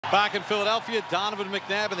Back in Philadelphia, Donovan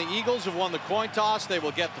McNabb and the Eagles have won the coin toss. They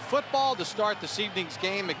will get the football to start this evening's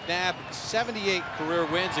game. McNabb, 78 career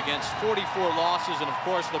wins against 44 losses, and of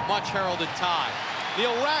course the much heralded tie.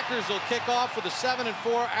 Neil Rackers will kick off for the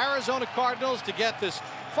 7-4 Arizona Cardinals to get this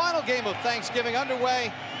final game of Thanksgiving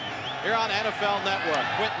underway here on NFL Network.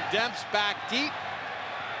 Quentin Demps back deep.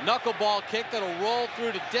 Knuckleball kick that'll roll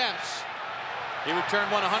through to Demps. He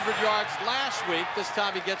returned 100 yards last week. This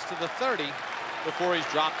time he gets to the 30 before he's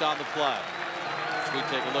dropped on the play. As we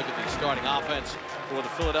take a look at the starting offense for the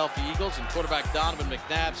Philadelphia Eagles, and quarterback Donovan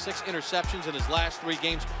McNabb, 6 interceptions in his last 3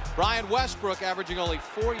 games. Brian Westbrook averaging only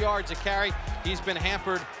 4 yards a carry. He's been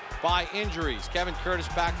hampered by injuries. Kevin Curtis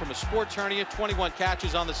back from a sports hernia, 21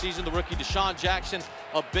 catches on the season. The rookie Deshaun Jackson,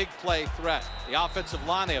 a big play threat. The offensive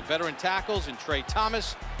line, they have veteran tackles in Trey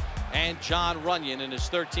Thomas and John Runyon in his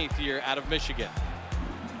 13th year out of Michigan.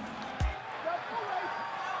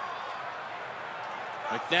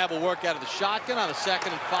 McNabb will work out of the shotgun on a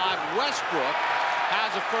 2nd and 5. Westbrook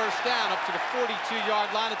has a first down up to the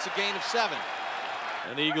 42-yard line. It's a gain of 7.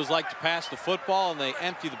 And the Eagles like to pass the football, and they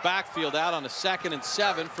empty the backfield out on a 2nd and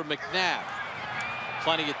 7 for McNabb.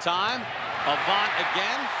 Plenty of time. Avant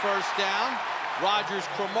again, first down. Rogers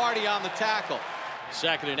Cromartie on the tackle.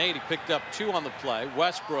 2nd and 8. He picked up 2 on the play.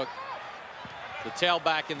 Westbrook, the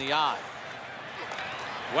tailback in the eye.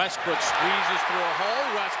 Westbrook squeezes through a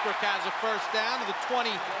hole. Westbrook has a first down to the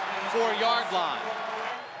 24-yard line.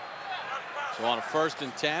 So on a 1st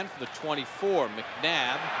and 10 for the 24,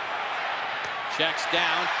 McNabb checks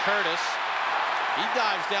down Curtis. He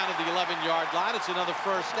dives down to the 11-yard line. It's another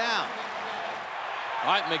first down.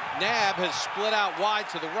 All right, McNabb has split out wide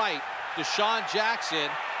to the right. Deshaun Jackson,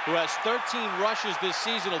 who has 13 rushes this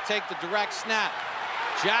season, will take the direct snap.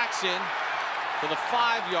 Jackson to the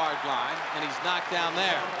 5-yard line, and he's knocked down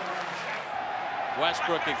there.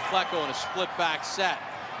 Westbrook and Flecko in a split back set.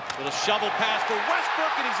 Little shovel pass to Westbrook,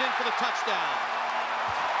 and he's in for the touchdown.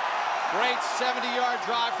 Great 70-yard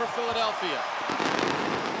drive for Philadelphia.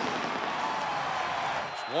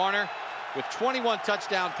 Warner with 21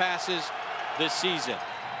 touchdown passes this season.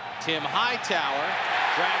 Tim Hightower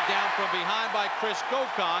dragged down from behind by Chris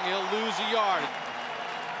Gokong. He'll lose a yard.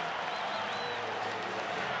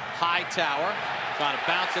 Hightower trying to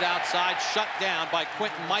bounce it outside, shut down by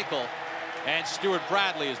Quentin Michael and Stuart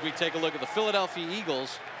Bradley as we take a look at the Philadelphia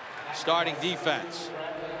Eagles starting defense.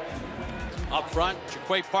 Up front,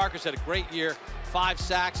 Jaquay Parker's had a great year, 5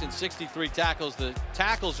 sacks and 63 tackles. The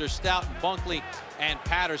tackles are Stout and Bunkley and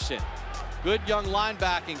Patterson. Good young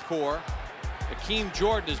linebacking core. Akeem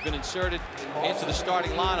Jordan has been inserted into the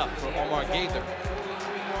starting lineup for Omar Gaither.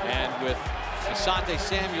 And with Asante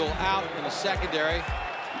Samuel out in the secondary,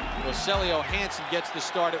 Rogelio Hansen gets the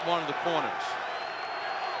start at one of the corners.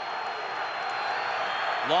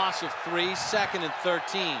 Loss of 3, 2nd and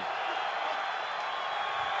 13.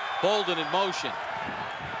 Bolden in motion.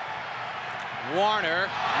 Warner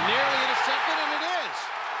nearly intercepted, and it is.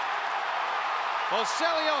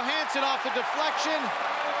 Rogelio Hansen off the deflection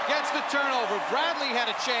gets the turnover. Bradley had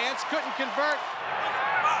a chance, couldn't convert.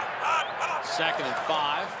 2nd and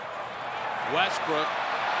 5. Westbrook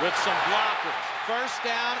with some blockers. First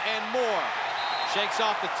down and more. Shakes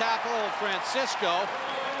off the tackle of Francisco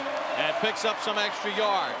and picks up some extra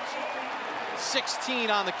yards. 16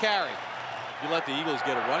 on the carry. You let the Eagles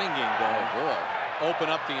get a running game going, boy, open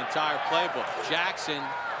up the entire playbook. Jackson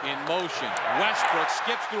in motion. Westbrook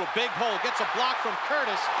skips through a big hole, gets a block from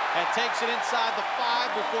Curtis, and takes it inside the 5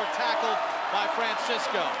 before tackled by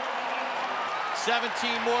Francisco.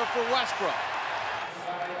 17 more for Westbrook.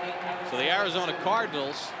 So the Arizona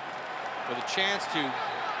Cardinals with a chance to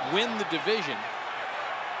win the division.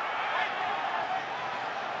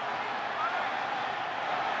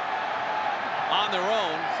 On their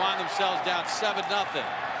own, find themselves down 7-0.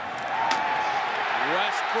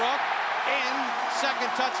 Westbrook in,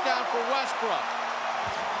 2nd touchdown for Westbrook.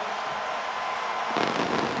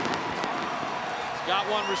 He's got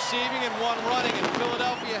 1 receiving and 1 running, and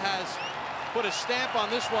Philadelphia has put a stamp on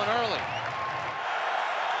this one early.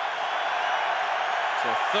 So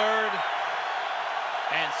 3rd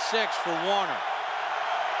and 6 for Warner.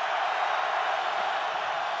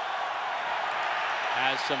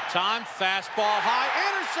 Has some time, fastball high,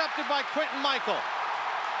 intercepted by Quentin Michael.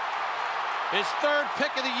 His 3rd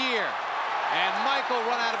pick of the year, and Michael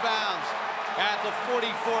run out of bounds at the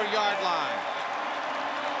 44-yard line.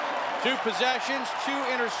 2 possessions, 2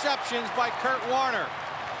 interceptions by Kurt Warner.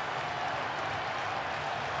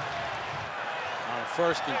 On a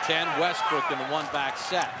 1st and 10, Westbrook in the 1-back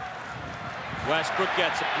set. Westbrook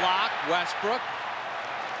gets a block. Westbrook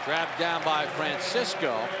grabbed down by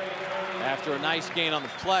Francisco after a nice gain on the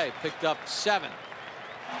play, picked up 7.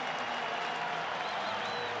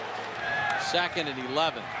 2nd and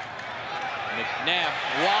 11. McNabb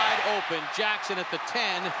wide open. Jackson at the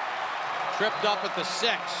 10. Tripped up at the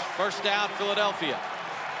 6. First down, Philadelphia.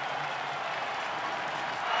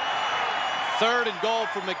 3rd and goal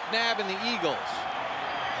for McNabb and the Eagles.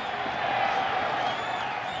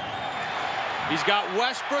 He's got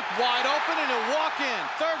Westbrook wide open, and he'll walk in.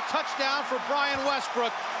 3rd touchdown for Brian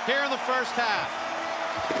Westbrook here in the first half.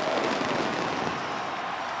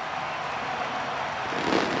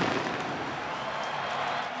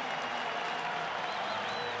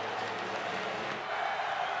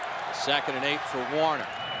 Second and 8 for Warner.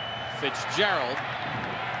 Fitzgerald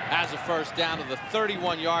has a first down to the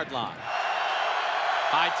 31-yard line.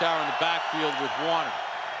 Hightower in the backfield with Warner.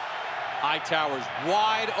 Hightower's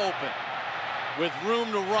wide open with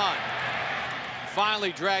room to run.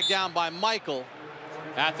 Finally dragged down by Michael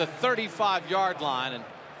at the 35-yard line, and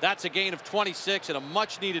that's a gain of 26 and a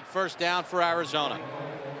much-needed first down for Arizona.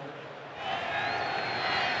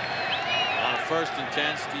 On a 1st and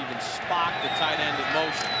 10, Steven Spock, the tight end, in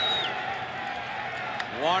motion.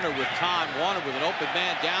 Warner with time. Warner with an open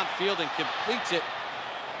man downfield and completes it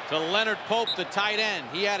to Leonard Pope, the tight end.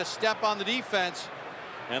 He had a step on the defense,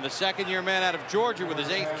 and the 2nd-year man out of Georgia with his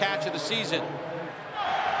 8th catch of the season.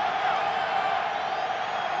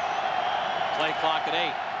 Play clock at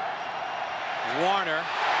 8. Warner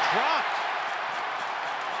dropped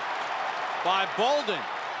by Bolden.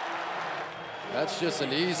 That's just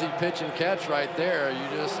an easy pitch and catch right there.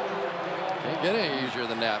 You just can't get any easier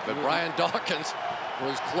than that. But Brian Dawkins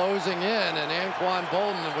was closing in, and Anquan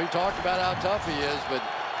Bolden, and we talked about how tough he is, but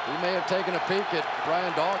he may have taken a peek at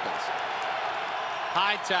Brian Dawkins.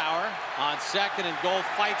 Hightower on 2nd and goal,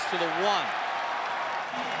 fights to the 1.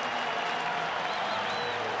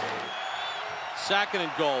 2nd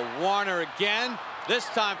and goal. Warner again. This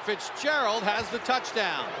time Fitzgerald has the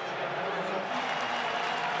touchdown.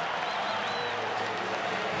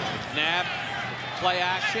 McNabb, play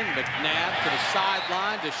action. McNabb to the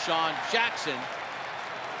sideline. Deshaun Jackson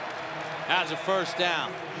has a first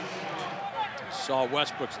down. Saw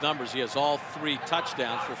Westbrook's numbers. He has all 3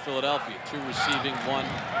 touchdowns for Philadelphia. 2 receiving, 1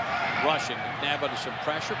 rushing. McNabb under some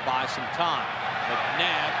pressure, buys some time.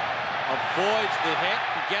 McNabb avoids the hit,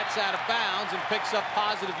 and gets out of bounds and picks up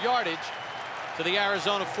positive yardage to the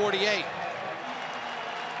Arizona 48.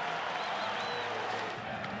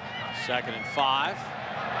 2nd and 5.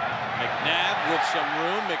 McNabb with some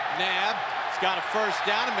room. McNabb's got a first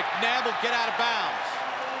down, and McNabb will get out of bounds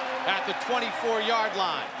at the 24-yard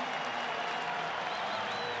line.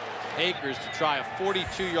 Akers to try a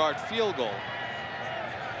 42-yard field goal.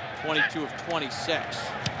 22 of 26.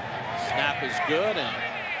 Snap is good, and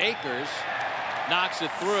Akers knocks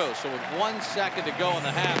it through. So with 1 second to go in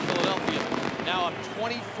the half, Philadelphia now up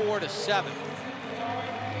 24-7.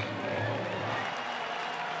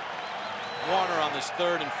 Warner on this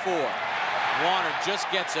 3rd and 4. Warner just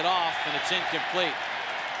gets it off, and it's incomplete.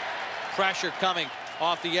 Pressure coming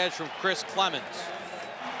off the edge from Chris Clemens.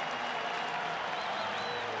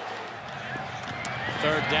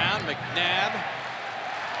 3rd down, McNabb.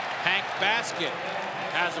 Hank Basket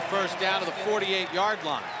has a first down to the 48-yard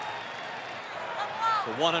line.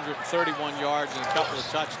 For 131 yards and a couple of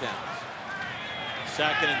touchdowns.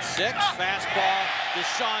 2nd and 6. Fastball,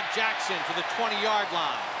 Deshaun Jackson to the 20-yard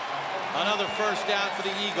line. Another first down for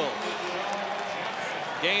the Eagles.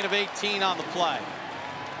 Gain of 18 on the play.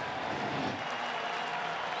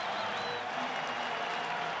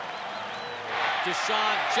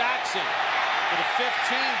 Deshaun Jackson to the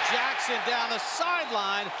 15. Jackson down the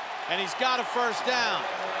sideline, and he's got a first down.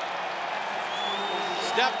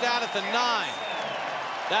 Stepped out at the 9.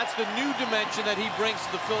 That's the new dimension that he brings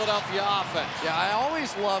to the Philadelphia offense. Yeah, I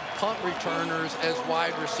always love punt returners as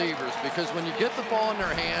wide receivers, because when you get the ball in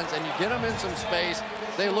their hands and you get them in some space,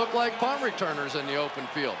 they look like punt returners in the open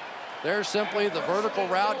field. There's simply the vertical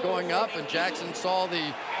route going up, and Jackson saw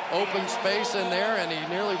the open space in there, and he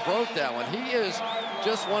nearly broke that one. He is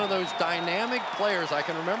just one of those dynamic players. I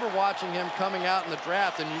can remember watching him coming out in the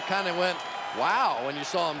draft, and you kind of went, wow, when you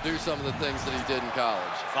saw him do some of the things that he did in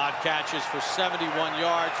college. 5 catches for 71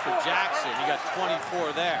 yards for Jackson. He got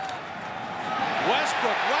 24 there.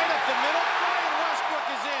 Westbrook right up the middle. Brian Westbrook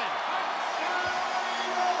is in.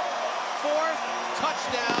 4th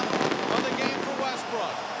touchdown of the game for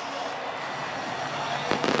Westbrook.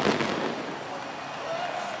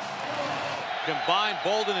 Combined,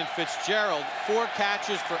 Bolden and Fitzgerald, 4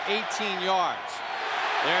 catches for 18 yards.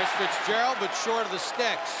 There's Fitzgerald, but short of the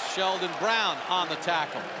sticks. Sheldon Brown on the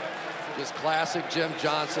tackle. Just classic Jim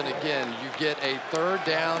Johnson again. You get a 3rd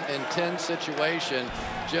down and 10 situation.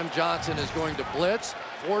 Jim Johnson is going to blitz,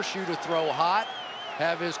 force you to throw hot,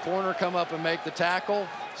 have his corner come up and make the tackle,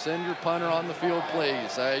 send your punter on the field,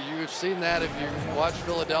 please. You've seen that if you watch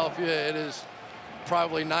Philadelphia. It is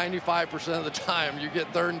probably 95% of the time you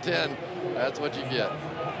get 3rd and 10. That's what you get.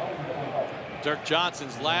 Dirk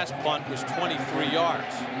Johnson's last punt was 23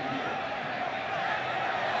 yards.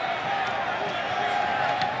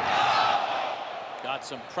 Got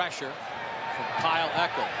some pressure from Kyle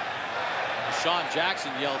Eckel. Sean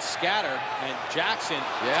Jackson yelled scatter, and Jackson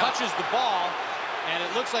touches the ball, and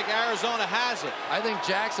it looks like Arizona has it. I think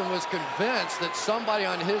Jackson was convinced that somebody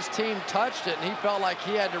on his team touched it, and he felt like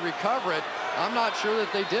he had to recover it. I'm not sure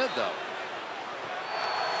that they did, though.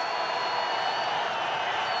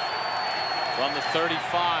 From the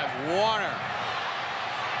 35, Warner.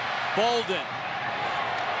 Bolden.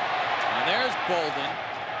 And there's Bolden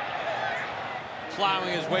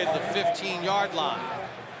plowing his way to the 15-yard line.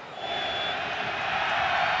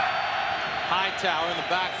 Hightower in the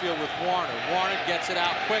backfield with Warner. Warner gets it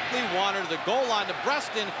out quickly. Warner to the goal line to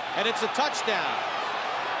Breaston, and it's a touchdown.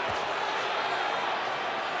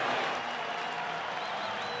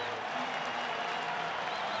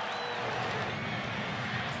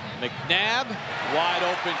 McNabb, wide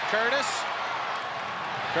open Curtis.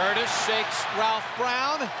 Curtis shakes Ralph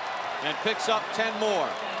Brown and picks up 10 more.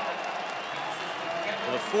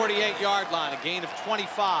 To the 48-yard line, a gain of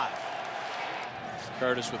 25.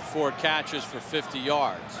 Curtis with 4 catches for 50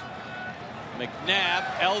 yards.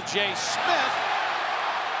 McNabb, L.J. Smith.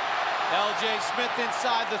 L.J. Smith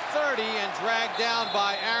inside the 30 and dragged down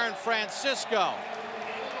by Aaron Francisco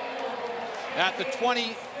at the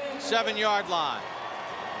 27-yard line.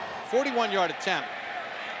 41-yard attempt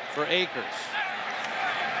for Akers.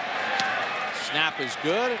 Snap is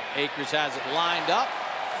good. Akers has it lined up,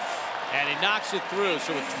 and he knocks it through.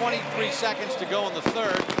 So with 23 seconds to go in the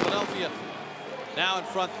 3rd, Philadelphia now in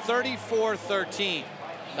front 34-13.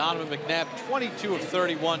 Donovan McNabb 22 of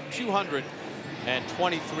 31,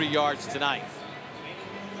 223 yards tonight.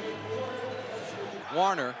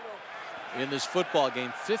 Warner in this football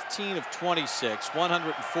game 15 of 26,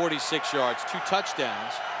 146 yards, 2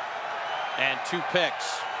 touchdowns and 2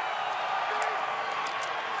 picks.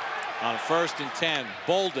 On a 1st and 10,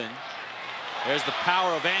 Bolden. There's the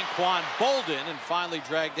power of Anquan Bolden, and finally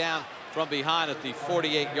dragged down from behind at the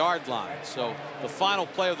 48-yard line. So the final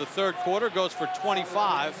play of the 3rd quarter goes for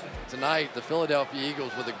 25. Tonight, the Philadelphia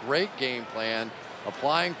Eagles with a great game plan,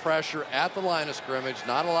 applying pressure at the line of scrimmage,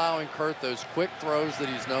 not allowing Kurt those quick throws that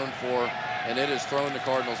he's known for, and it has thrown the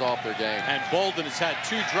Cardinals off their game. And Bolden has had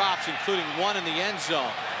 2 drops, including 1 in the end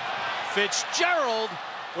zone. Fitzgerald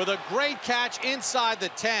with a great catch inside the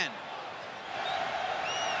 10.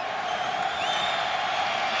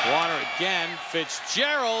 Warner again.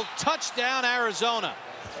 Fitzgerald, touchdown Arizona.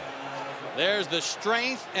 There's the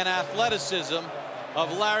strength and athleticism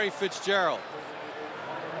of Larry Fitzgerald.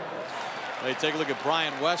 Hey, take a look at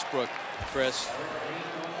Brian Westbrook, Chris.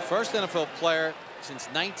 First NFL player since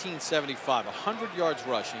 1975, 100 yards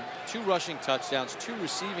rushing, 2 rushing touchdowns, 2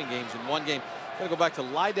 receiving games in 1 game. Got to go back to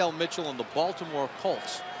Lydell Mitchell and the Baltimore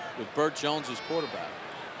Colts with Burt Jones as quarterback.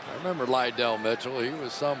 I remember Lydell Mitchell. He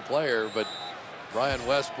was some player, but Brian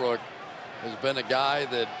Westbrook has been a guy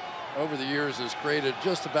that over the years has created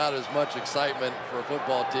just about as much excitement for a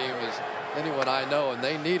football team as anyone I know, and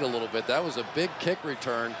they need a little bit. That was a big kick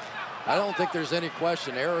return. I don't think there's any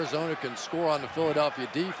question Arizona can score on the Philadelphia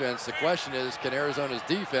defense. The question is, can Arizona's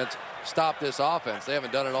defense stop this offense? They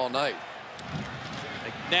haven't done it all night.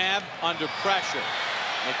 McNabb under pressure.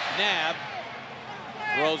 McNabb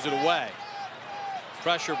throws it away.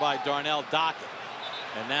 Pressure by Darnell Dockett.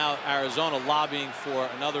 And now Arizona lobbying for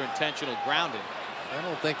another intentional grounding. I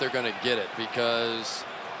don't think they're going to get it because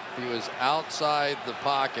he was outside the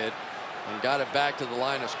pocket and got it back to the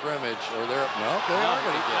line of scrimmage, or they're no, they are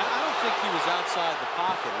going to get it. I don't think he was outside the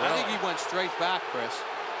pocket. No. I think he went straight back, Chris.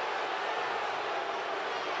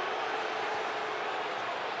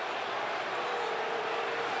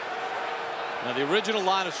 Now the original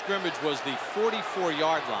line of scrimmage was the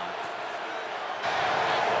 44-yard line.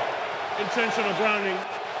 Intentional grounding,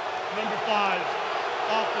 number 5,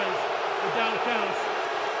 offense, the down counts,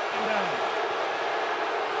 and down.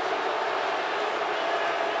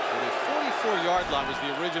 And the 44-yard line was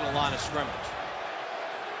the original line of scrimmage.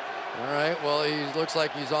 All right, well, he looks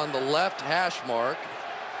like he's on the left hash mark.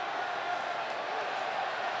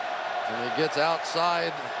 And he gets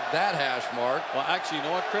outside that hash mark. Well, actually, you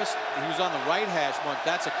know what, Chris? He was on the right hash mark.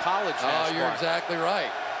 That's a college hash mark. Oh, you're exactly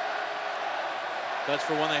right. That's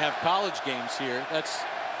for when they have college games here.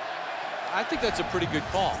 I think that's a pretty good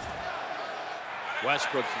call.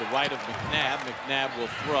 Westbrook to the right of McNabb. McNabb will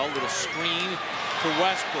throw. A little screen to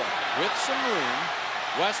Westbrook. With some room,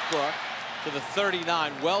 Westbrook to the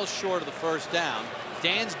 39, well short of the first down.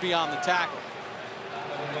 Dansby on the tackle.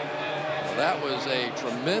 Well, that was a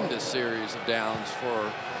tremendous series of downs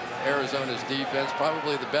for Arizona's defense,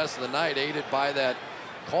 probably the best of the night, aided by that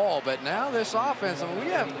call. But now this offense, I mean,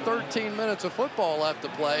 we have 13 minutes of football left to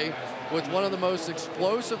play with one of the most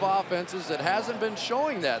explosive offenses that hasn't been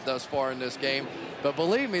showing that thus far in this game. But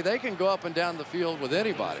believe me, they can go up and down the field with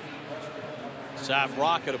anybody. Sav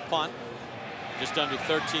Rocket a punt. Just under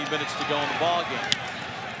 13 minutes to go in the ball game.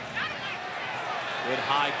 Good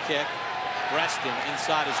high kick. Reston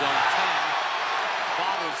inside his own 10.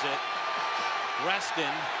 Bobbles it.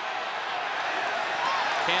 Reston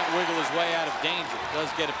can't wiggle his way out of danger. Does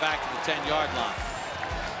get it back to the 10-yard line.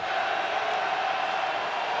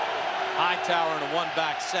 Hightower in a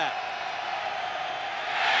one-back set.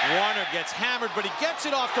 Warner gets hammered, but he gets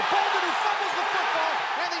it off to Bolden, who fumbles the football,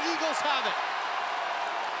 and the Eagles have it.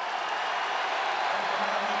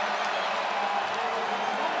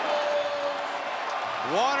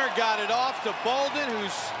 Warner got it off to Bolden,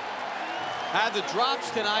 who's had the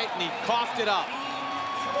drops tonight, and he coughed it up.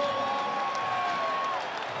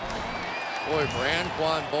 Boy, for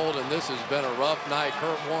Anquan Bolden, this has been a rough night.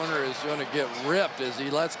 Kurt Warner is going to get ripped as he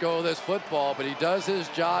lets go of this football, but he does his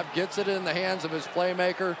job, gets it in the hands of his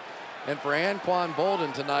playmaker. And for Anquan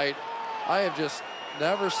Bolden tonight, I have just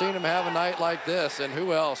never seen him have a night like this. And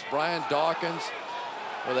who else? Brian Dawkins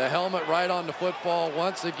with a helmet right on the football.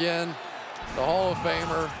 Once again, the Hall of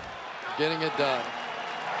Famer getting it done.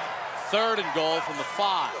 3rd and goal from the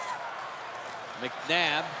 5.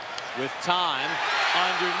 McNabb with time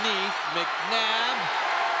underneath. McNabb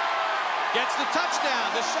gets the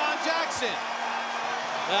touchdown. Deshaun Jackson.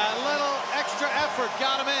 That little extra effort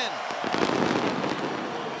got him in.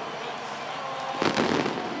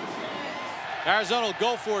 Arizona will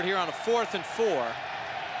go for it here on a 4th and 4.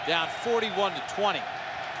 Down 41-20.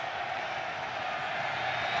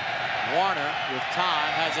 Warner with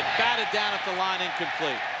time has it batted down at the line,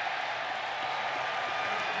 incomplete.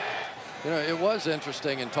 You know, it was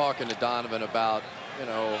interesting in talking to Donovan about, you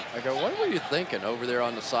know, I go, what were you thinking over there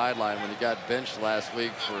on the sideline when you got benched last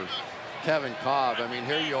week for Kevin Cobb? I mean,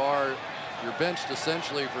 here you are, you're benched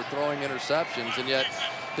essentially for throwing interceptions, and yet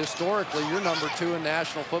historically you're #2 in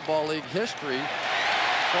National Football League history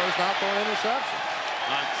as far as not throwing interceptions.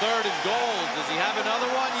 On 3rd and goal, does he have another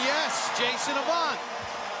one? Yes, Jason Avant.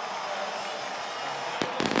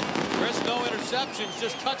 Chris, no interceptions,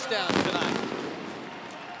 just touchdowns tonight.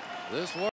 This